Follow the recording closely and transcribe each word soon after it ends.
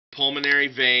pulmonary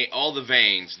vein, all the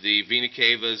veins, the vena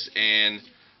cavas and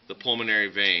the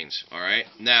pulmonary veins. All right.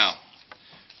 Now,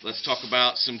 let's talk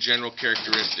about some general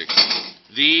characteristics.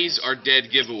 These are dead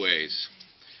giveaways.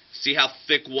 See how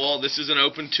thick-walled, this is an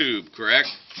open tube, correct?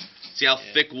 See how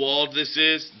thick-walled this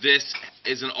is? This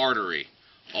is an artery.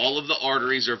 All of the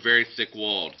arteries are very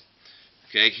thick-walled.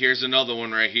 Okay, here's another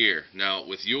one right here. Now,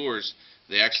 with yours,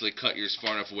 they actually cut yours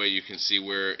far enough away you can see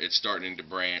where it's starting to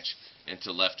branch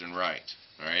into left and right.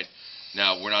 All right.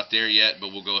 Now, we're not there yet, but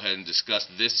we'll go ahead and discuss.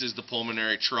 This is the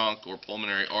pulmonary trunk or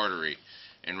pulmonary artery.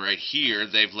 And right here,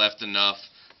 they've left enough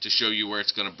to show you where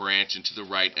it's going to branch into the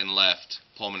right and left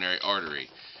pulmonary artery.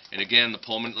 And again,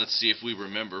 let's see if we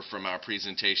remember from our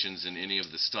presentations in any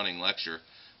of the stunning lecture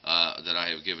that I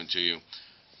have given to you.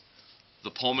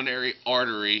 The pulmonary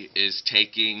artery is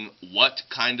taking what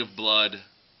kind of blood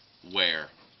where?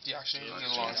 Deoxygenated in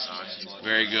the lungs.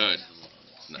 Very good.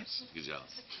 Nice. Good job.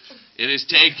 It is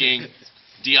taking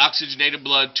deoxygenated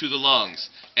blood to the lungs,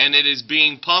 and it is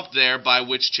being pumped there by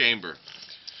which chamber?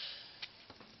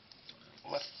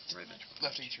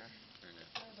 Left atrium.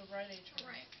 The right atrium.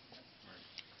 Right.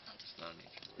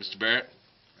 Mr. Barrett?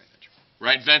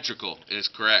 Right ventricle is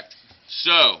correct.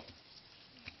 So,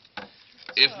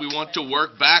 if we want to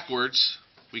work backwards,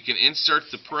 we can insert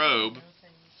the probe,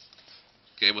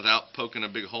 okay, without poking a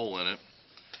big hole in it.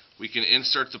 We can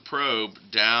insert the probe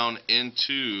down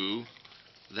into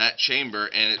that chamber,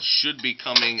 and it should be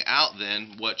coming out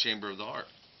then what chamber of the heart,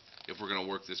 if we're going to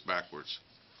work this backwards.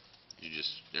 He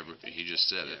just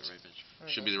said it.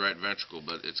 Should be the right ventricle,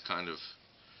 but it's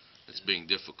being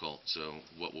difficult. So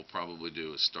what we'll probably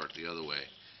do is start the other way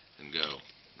and go.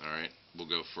 All right, we'll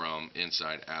go from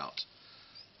inside out.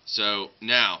 So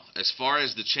now, as far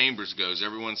as the chambers goes,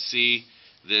 everyone see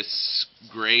this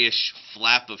grayish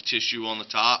flap of tissue on the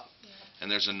top,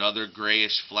 and there's another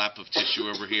grayish flap of tissue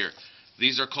over here.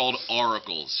 These are called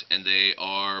auricles, and they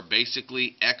are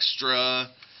basically extra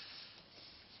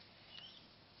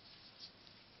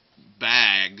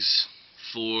bags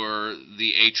for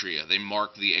the atria. They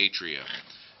mark the atria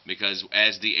because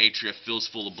as the atria fills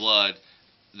full of blood,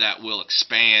 that will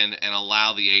expand and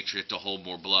allow the atria to hold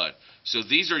more blood. So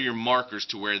these are your markers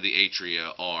to where the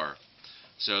atria are.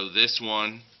 So this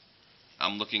one,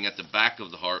 I'm looking at the back of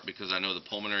the heart because I know the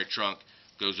pulmonary trunk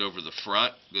goes over the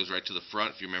front, goes right to the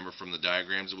front. If you remember from the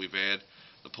diagrams that we've had,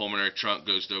 the pulmonary trunk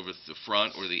goes over the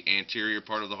front or the anterior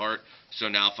part of the heart. So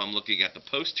now if I'm looking at the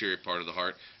posterior part of the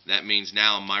heart, that means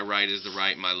now my right is the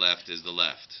right, my left is the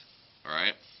left. All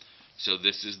right? So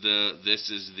this is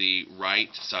the right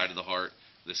side of the heart.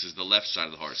 This is the left side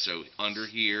of the heart. So under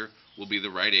here will be the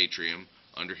right atrium.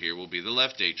 Under here will be the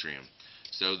left atrium.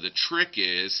 So the trick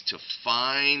is to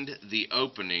find the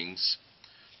openings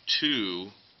to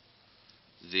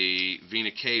the vena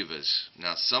cavas.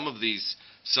 Now some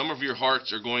of your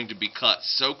hearts are going to be cut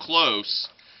so close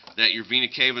that your vena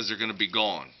cavas are going to be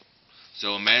gone.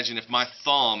 So imagine if my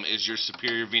thumb is your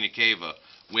superior vena cava.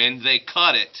 When they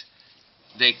cut it,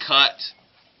 they cut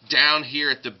down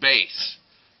here at the base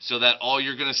so that all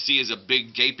you're going to see is a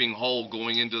big gaping hole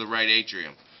going into the right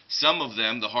atrium. Some of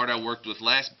them, the heart I worked with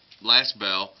last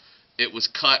bell, it was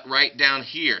cut right down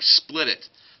here, split it,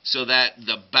 so that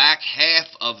the back half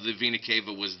of the vena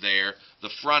cava was there, the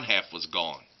front half was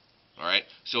gone. All right?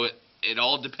 So it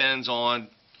all depends on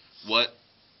what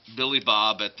Billy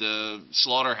Bob at the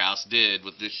slaughterhouse did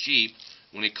with this sheep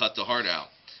when he cut the heart out.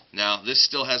 Now, this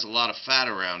still has a lot of fat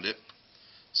around it,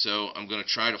 so I'm going to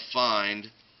try to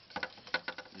find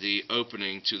the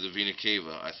opening to the vena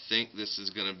cava. I think this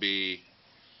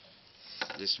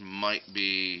might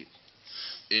be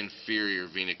inferior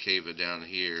vena cava down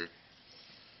here,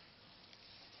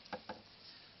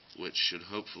 which should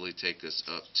hopefully take us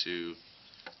up to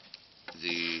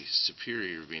the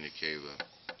superior vena cava.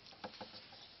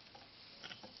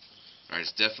 Alright,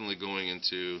 it's definitely going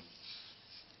into...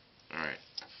 Alright,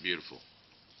 beautiful.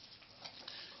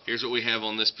 Here's what we have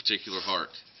on this particular heart.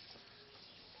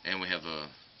 And we have a...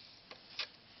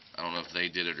 I don't know if they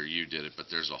did it or you did it, but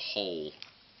there's a hole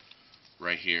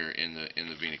right here in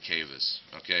the vena cavas.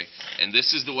 Okay? And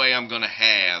this is the way I'm going to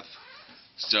have...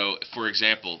 So, for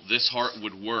example, this heart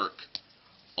would work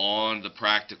on the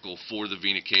practical for the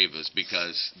vena cavas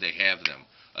because they have them.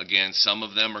 Again, some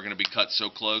of them are going to be cut so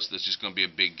close that's just going to be a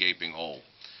big gaping hole.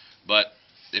 But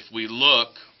if you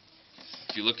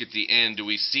look at the end, do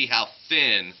we see how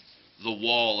thin the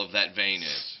wall of that vein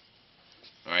is?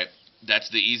 All right, that's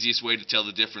the easiest way to tell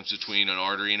the difference between an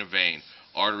artery and a vein.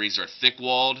 Arteries are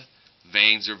thick-walled,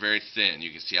 veins are very thin.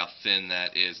 You can see how thin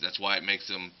that is. That's why it makes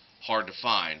them hard to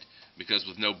find, because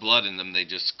with no blood in them, they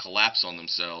just collapse on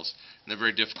themselves, and they're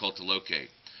very difficult to locate.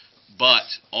 But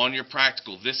on your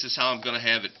practical, this is how I'm going to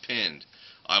have it pinned.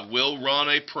 I will run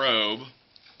a probe.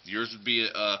 Yours would be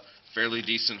a fairly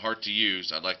decent heart to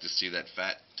use. I'd like to see that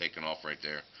fat taken off right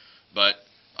there. But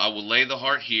I will lay the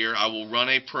heart here. I will run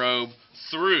a probe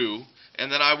through,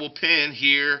 and then I will pin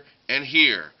here and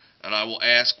here. And I will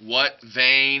ask what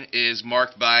vein is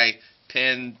marked by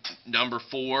pin number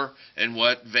 4 and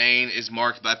what vein is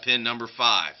marked by pin number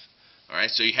 5. All right,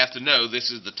 so you have to know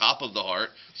this is the top of the heart,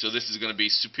 so this is going to be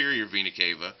superior vena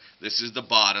cava. This is the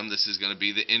bottom. This is going to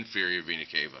be the inferior vena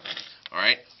cava. All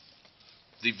right,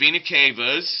 the vena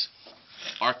cavas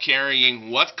are carrying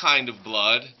what kind of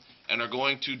blood and are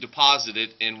going to deposit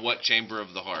it in what chamber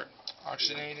of the heart?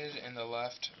 Oxygenated in the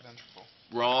left ventricle.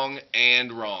 Wrong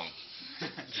and wrong.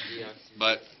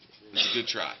 But it's a good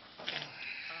try.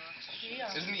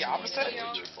 Isn't the opposite?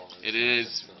 It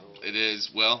is,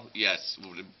 well, yes.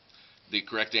 The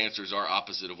correct answers are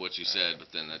opposite of what you said, but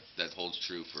then that holds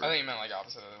true for... I think you meant like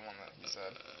opposite of the one that you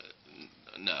said.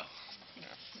 No.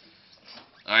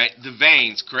 All right, the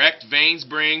veins, correct? Veins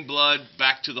bring blood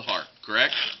back to the heart,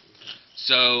 correct?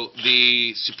 So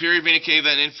the superior vena cava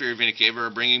and inferior vena cava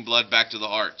are bringing blood back to the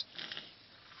heart.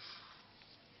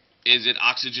 Is it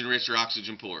oxygen rich or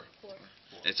oxygen poor? Poor.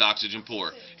 It's oxygen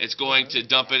poor. It's going to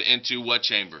dump it into what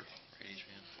chamber?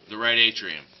 The right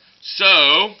atrium.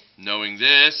 So, knowing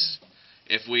this,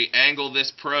 if we angle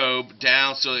this probe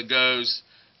down so it goes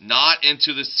not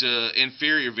into this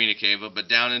inferior vena cava, but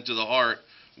down into the heart,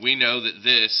 we know that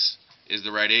this is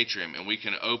the right atrium. And we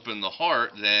can open the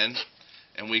heart then,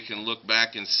 and we can look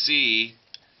back and see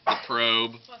the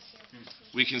probe.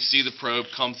 We can see the probe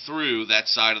come through that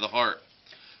side of the heart.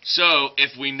 So,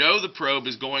 if we know the probe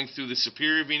is going through the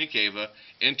superior vena cava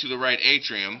into the right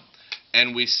atrium,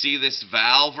 and we see this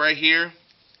valve right here,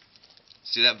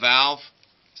 see that valve?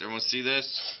 Does everyone see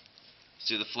this?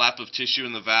 See the flap of tissue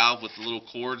in the valve with the little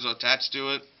cords attached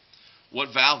to it?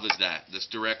 What valve is that that's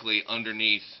directly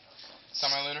underneath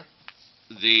Semilunar?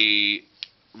 the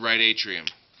right atrium?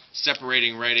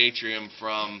 Separating right atrium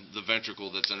from the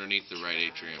ventricle that's underneath the right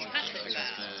atrium.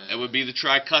 It would be the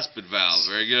tricuspid valve.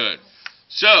 Very good.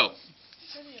 So,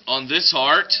 on this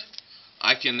heart,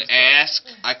 I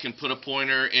can put a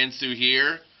pointer in through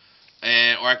here,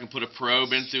 or I can put a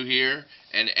probe in through here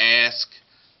and ask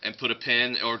and put a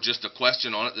pin or just a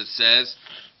question on it that says,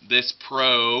 this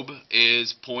probe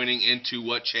is pointing into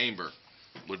what chamber?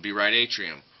 Would be right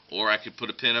atrium. Or I could put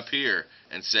a pin up here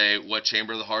and say, what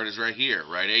chamber of the heart is right here?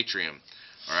 Right atrium.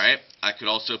 All right? I could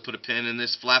also put a pin in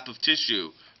this flap of tissue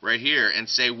right here and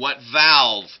say, what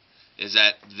valve is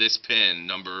at this pin,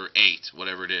 number 8,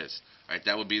 whatever it is. All right?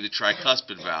 That would be the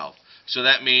tricuspid valve. So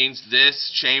that means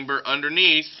this chamber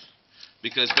underneath,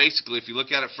 because basically if you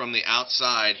look at it from the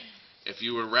outside, if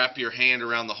you were to wrap your hand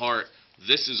around the heart,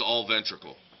 this is all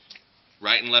ventricle.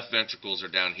 Right and left ventricles are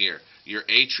down here. Your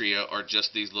atria are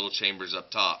just these little chambers up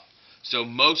top. So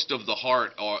most of the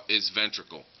heart is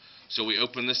ventricle. So we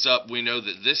open this up, we know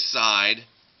that this side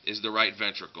is the right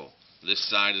ventricle. This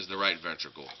side is the right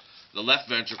ventricle. The left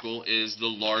ventricle is the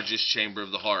largest chamber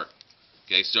of the heart.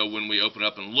 Okay, so when we open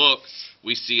up and look,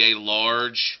 we see a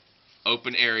large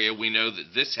open area. We know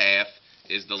that this half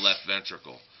is the left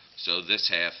ventricle. So this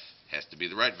half has to be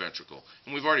the right ventricle.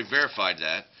 And we've already verified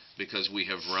that because we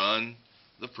have run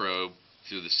the probe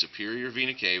through the superior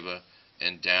vena cava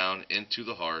and down into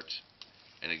the heart.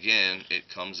 And again, it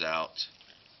comes out,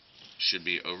 should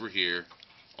be over here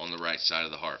on the right side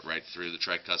of the heart, right through the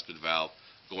tricuspid valve,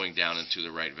 going down into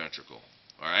the right ventricle.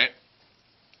 All right?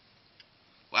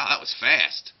 Wow, that was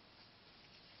fast.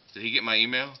 Did he get my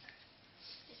email?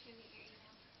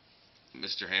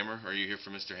 Mr. Hammer? Are you here for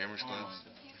Mr. Hammer's class?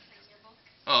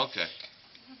 Oh, okay.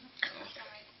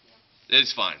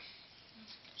 It's fine.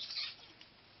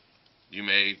 You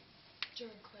may...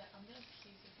 Jordan, quit. I'm going to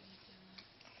puke if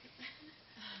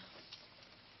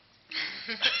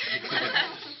you do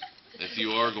that. If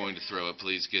you are going to throw it,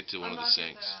 please get to one of the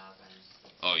sinks.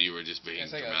 Oh, you were just being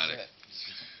dramatic.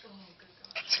 Oh,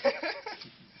 good God.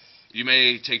 You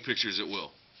may take pictures at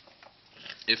will.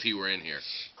 If he were in here.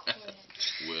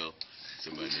 Will.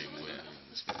 Somebody named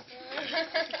Will.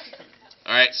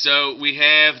 Alright, so we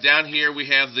have, down here, we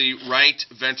have the right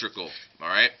ventricle.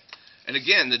 Alright? And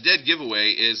again, the dead giveaway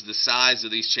is the size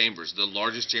of these chambers. The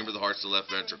largest chamber of the heart is the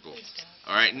left ventricle.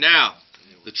 Alright, now,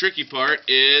 the tricky part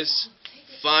is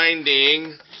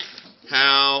finding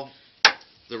how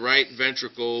the right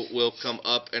ventricle will come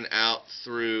up and out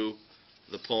through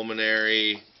the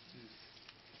pulmonary...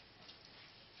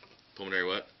 Pulmonary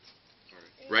what?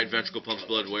 Right ventricle pumps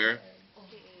blood where?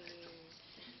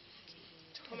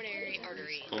 Pulmonary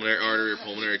artery. Pulmonary artery or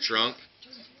pulmonary trunk.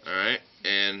 Alright,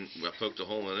 and I poked a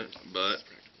hole in it, but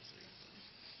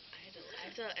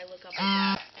I look up at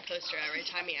that poster every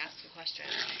time he asks a question.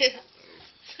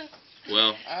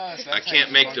 Well, So I that's how can't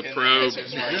you make plug the in probe.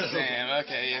 answers for the exam.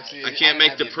 Okay, yeah, see, I I can't didn't make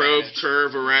have the probe advantage.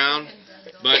 curve around,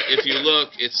 but if you look,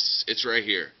 it's right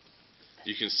here.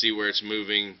 You can see where it's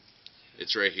moving.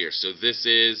 It's right here. So this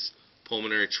is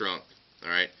pulmonary trunk. All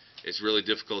right. It's really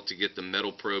difficult to get the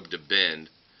metal probe to bend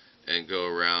and go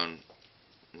around.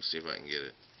 Let's see if I can get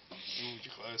it. Ooh,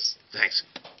 you're close. Thanks.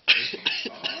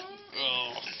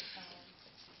 Oh.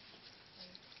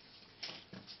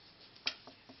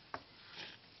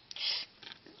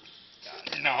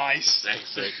 Nice.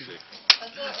 Thanks.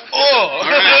 Oh! All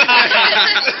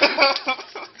right.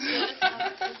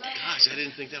 Gosh, I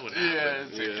didn't think that would happen. Yeah,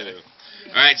 it's okay.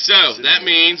 All right, so that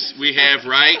means we have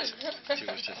right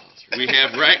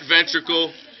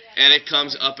ventricle, and it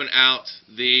comes up and out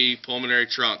the pulmonary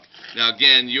trunk. Now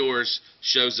again, yours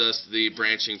shows us the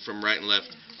branching from right and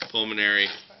left pulmonary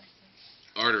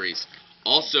arteries.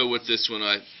 Also with this one,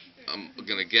 I'm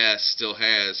going to guess still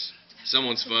has,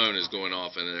 someone's phone is going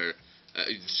off in there.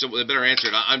 So they better answer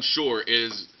it. I'm sure it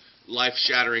is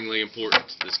life-shatteringly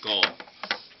important, this call.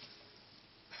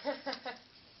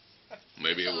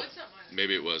 Maybe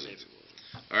it wasn't.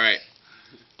 All right.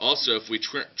 Also, if we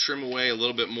trim away a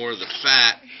little bit more of the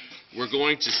fat, we're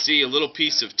going to see a little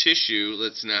piece of tissue.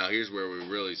 Here's where we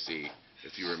really see,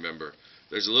 if you remember.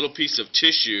 There's a little piece of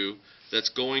tissue that's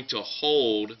going to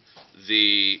hold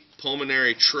the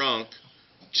pulmonary trunk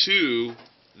to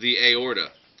the aorta.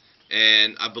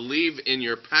 And I believe in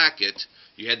your packet,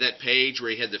 you had that page where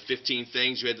you had the 15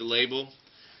 things you had to label.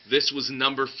 This was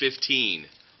number 15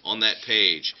 on that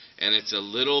page. And it's a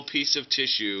little piece of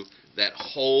tissue that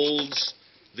holds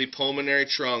the pulmonary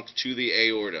trunk to the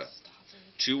aorta.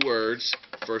 2 words.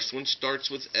 First one starts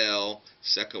with L.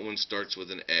 Second one starts with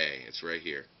an A. It's right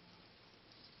here.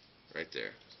 Right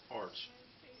there. Arch.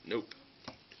 Nope.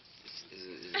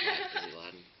 Is it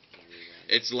Latin?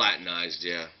 It's Latinized,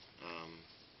 yeah.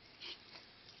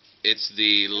 It's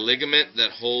the ligament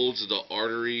that holds the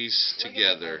arteries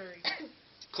together.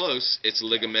 Close. It's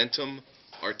ligamentum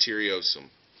arteriosum.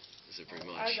 Is it very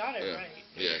much? I got it Yeah. right.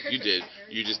 Yeah, you did.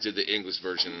 You just did the English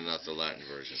version and not the Latin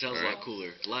version. Sounds All a right. lot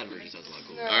cooler. The Latin version sounds a lot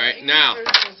cooler. All right, now,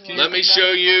 let me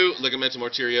show you ligamentum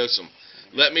arteriosum.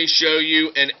 Let me show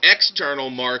you an external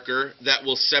marker that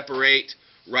will separate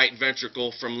right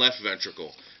ventricle from left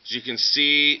ventricle. As you can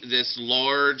see this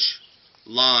large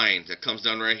line that comes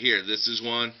down right here. This is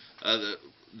one,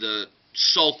 the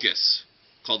sulcus,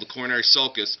 called the coronary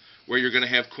sulcus, where you're going to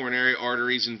have coronary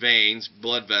arteries and veins,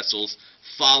 blood vessels,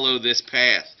 follow this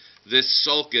path. This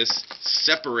sulcus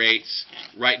separates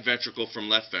right ventricle from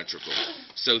left ventricle.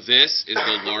 So this is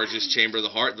the largest chamber of the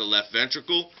heart, the left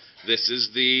ventricle. This is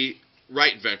the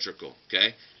right ventricle,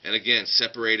 okay? And again,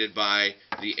 separated by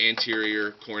the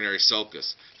anterior coronary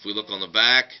sulcus. If we look on the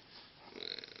back,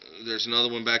 there's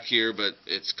another one back here, but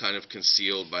it's kind of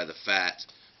concealed by the fat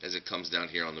as it comes down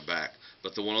here on the back.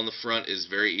 But the one on the front is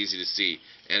very easy to see.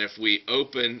 And if we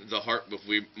open the heart, if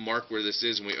we mark where this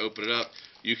is and we open it up,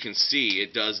 you can see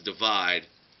it does divide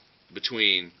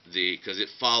between because it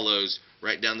follows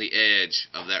right down the edge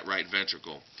of that right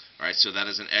ventricle. All right, so that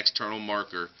is an external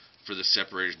marker for the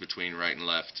separators between right and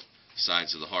left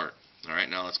sides of the heart. All right,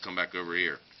 now let's come back over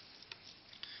here.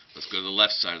 Let's go to the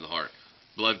left side of the heart.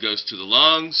 Blood goes to the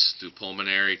lungs through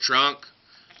pulmonary trunk,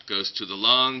 goes to the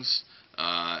lungs.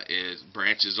 It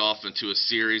branches off into a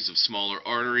series of smaller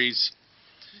arteries,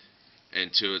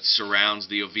 until it surrounds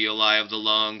the alveoli of the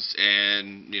lungs,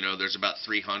 and there's about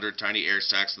 300 tiny air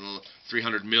sacs,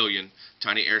 300 million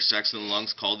tiny air sacs in the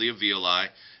lungs called the alveoli.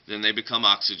 Then they become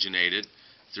oxygenated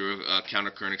through a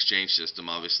countercurrent exchange system,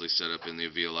 obviously set up in the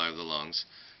alveoli of the lungs,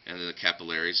 and then the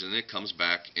capillaries, and it comes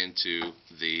back into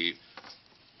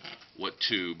what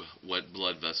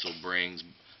blood vessel brings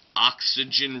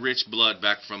oxygen-rich blood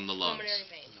back from the lungs. Pulmonary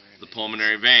vein. The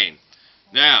pulmonary vein.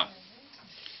 Now,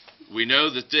 we know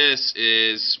that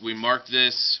we mark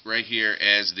this right here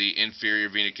as the inferior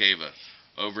vena cava.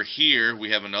 Over here,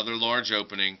 we have another large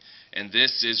opening, and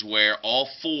this is where all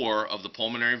 4 of the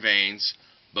pulmonary veins,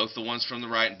 both the ones from the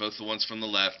right and both the ones from the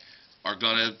left, are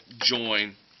going to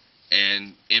join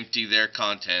and empty their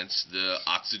contents, the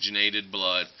oxygenated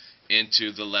blood,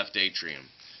 into the left atrium.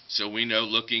 So we know,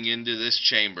 looking into this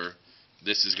chamber,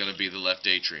 this is going to be the left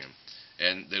atrium.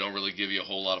 And they don't really give you a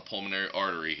whole lot of pulmonary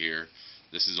artery here.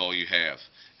 This is all you have.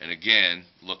 And again,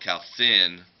 look how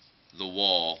thin the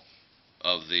wall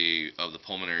of the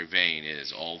pulmonary vein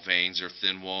is. All veins are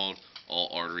thin-walled, all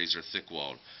arteries are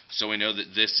thick-walled. So we know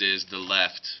that this is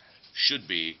should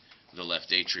be the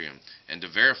left atrium. And to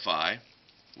verify,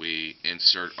 we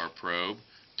insert our probe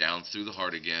down through the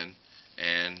heart again,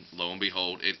 and lo and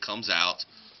behold, it comes out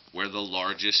where the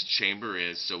largest chamber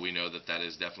is, so we know that that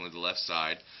is definitely the left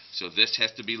side. So this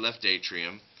has to be left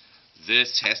atrium,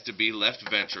 this has to be left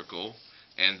ventricle,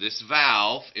 and this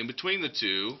valve in between the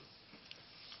two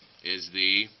is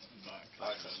the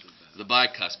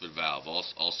bicuspid valve,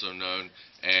 also known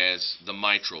as the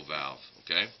mitral valve.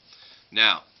 Okay.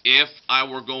 Now, if I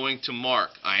were going to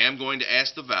mark, I am going to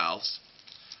ask the valves,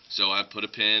 so I put a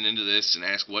pin into this and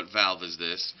ask what valve is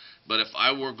this. But if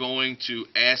I were going to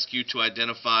ask you to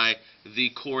identify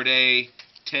the chordae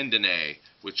tendineae,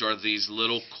 which are these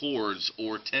little cords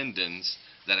or tendons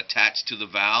that attach to the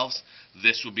valves,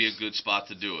 this would be a good spot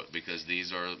to do it because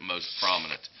these are most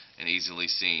prominent and easily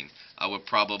seen. I would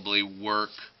probably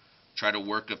try to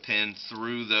work a pin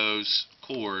through those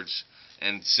cords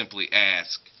and simply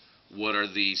ask, what are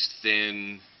these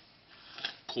thin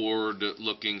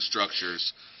cord-looking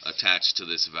structures attached to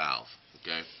this valve?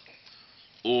 Okay.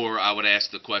 Or I would ask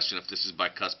the question, if this is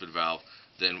bicuspid valve,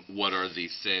 then what are the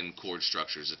thin cord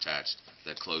structures attached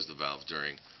that close the valve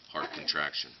during heart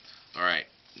contraction? All right.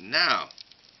 Now,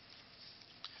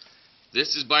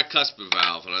 this is bicuspid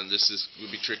valve, and this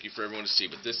would be tricky for everyone to see,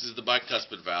 but this is the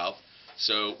bicuspid valve.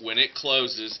 So when it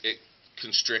closes, it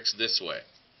constricts this way.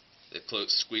 It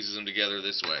squeezes them together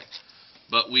this way.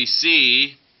 But we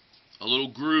see a little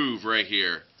groove right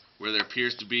here where there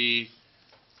appears to be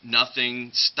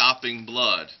nothing stopping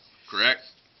blood, correct?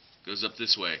 Goes up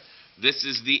this way. This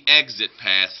is the exit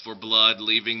path for blood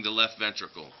leaving the left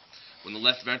ventricle. When the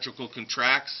left ventricle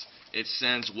contracts, it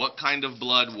sends what kind of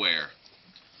blood where?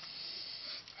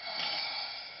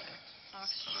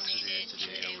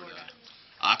 Oxygenated aorta.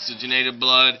 Oxygenated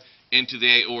blood into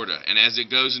the aorta. And as it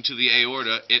goes into the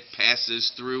aorta, it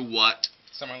passes through what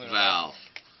valve?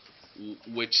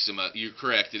 You're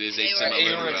correct, it is a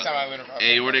semilunar valve.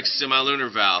 Aortic semilunar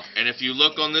valve. And if you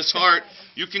look on this heart,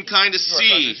 you can kind of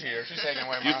see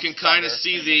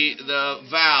the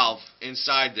valve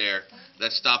inside there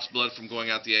that stops blood from going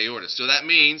out the aorta. So that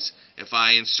means if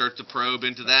I insert the probe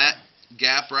into that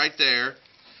gap right there,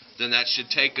 then that should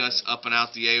take us up and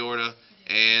out the aorta,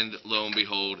 and lo and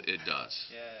behold, it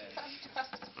does.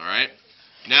 All right?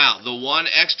 Now, the one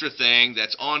extra thing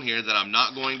that's on here that I'm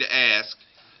not going to ask,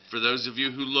 for those of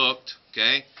you who looked,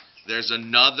 okay, there's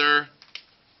another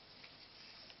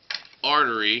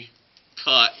artery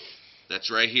cut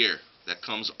that's right here that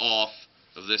comes off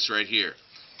of this right here.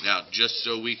 Now, just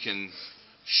so we can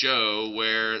show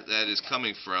where that is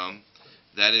coming from,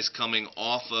 that is coming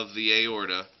off of the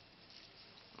aorta.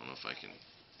 I don't know if I can.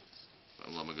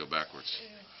 Let me go backwards.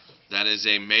 That is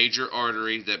a major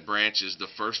artery that branches, the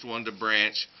first one to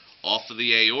branch off of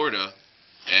the aorta,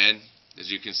 and as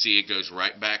you can see, it goes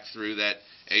right back through that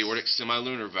aortic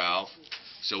semilunar valve,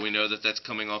 so we know that that's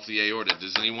coming off the aorta.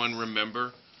 Does anyone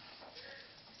remember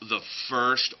the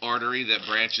first artery that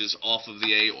branches off of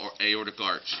the aortic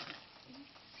arch?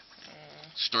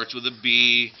 Starts with a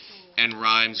B and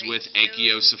rhymes with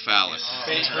brachiocephalus.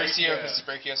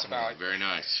 Brachiocephalic. Very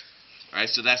nice. All right,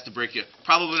 so that's the brachio.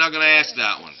 Probably not going to ask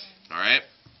that one. All right,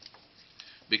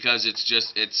 because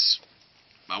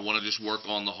I want to just work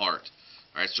on the heart.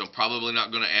 All right, so I'm probably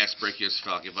not going to ask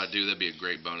brachiocephalic. If I do, that'd be a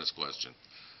great bonus question.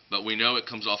 But we know it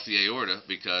comes off the aorta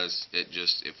because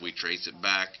if we trace it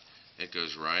back, it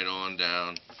goes right on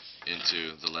down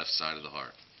into the left side of the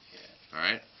heart. All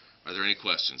right. Are there any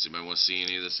questions? Anybody want to see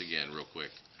any of this again, real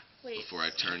quick? Wait, before I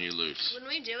turn you loose. when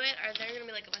we do it, are there going to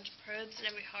be like a bunch of probes in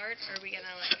every heart, or are we going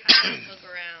to like have to poke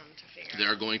around to figure There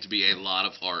out? are going to be a lot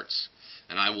of hearts,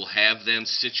 and I will have them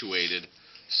situated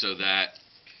so that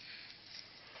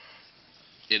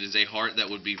it is a heart that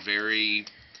would be very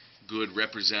good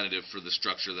representative for the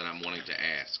structure that I'm wanting to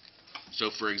ask.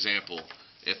 So, for example,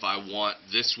 if I want,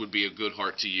 this would be a good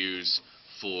heart to use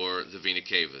for the vena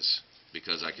cavas,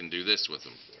 because I can do this with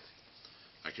them.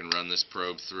 I can run this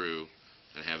probe through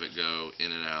and have it go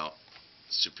in and out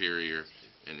superior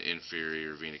and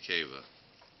inferior vena cava,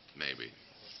 maybe.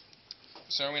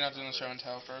 So are we not doing the show and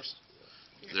tell first?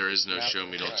 There is no show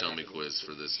me, don't tell me quiz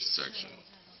for this section.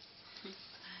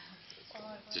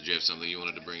 Did you have something you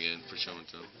wanted to bring in for show and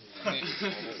tell?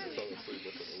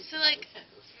 So like,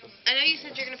 I know you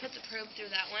said you're going to put the probe through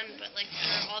that one, but like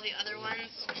for all the other ones,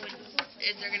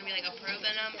 is there going to be like a probe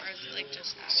in them, or is it like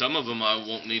just that? Some of them I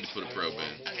won't need to put a probe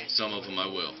in. Okay. Some of them I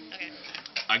will. Okay.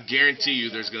 I guarantee you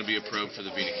there's going to be a probe for the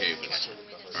vena cavas.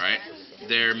 Alright?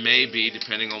 there may be,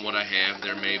 depending on what I have,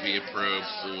 there may be a probe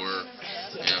for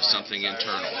something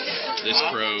internal. This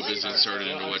probe is inserted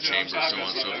into what chamber, so on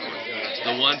and so forth.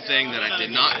 The one thing that I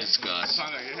did not discuss,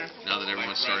 now that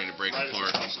everyone's starting to break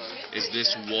apart, is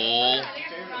this wall of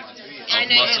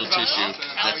muscle tissue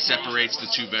that separates the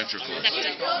two ventricles.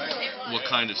 What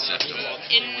kind of septum? I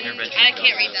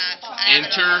can't read that.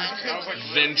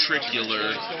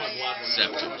 Interventricular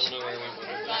septums.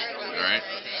 Alright?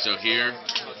 So here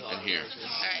and here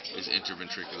is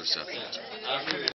interventricular septum.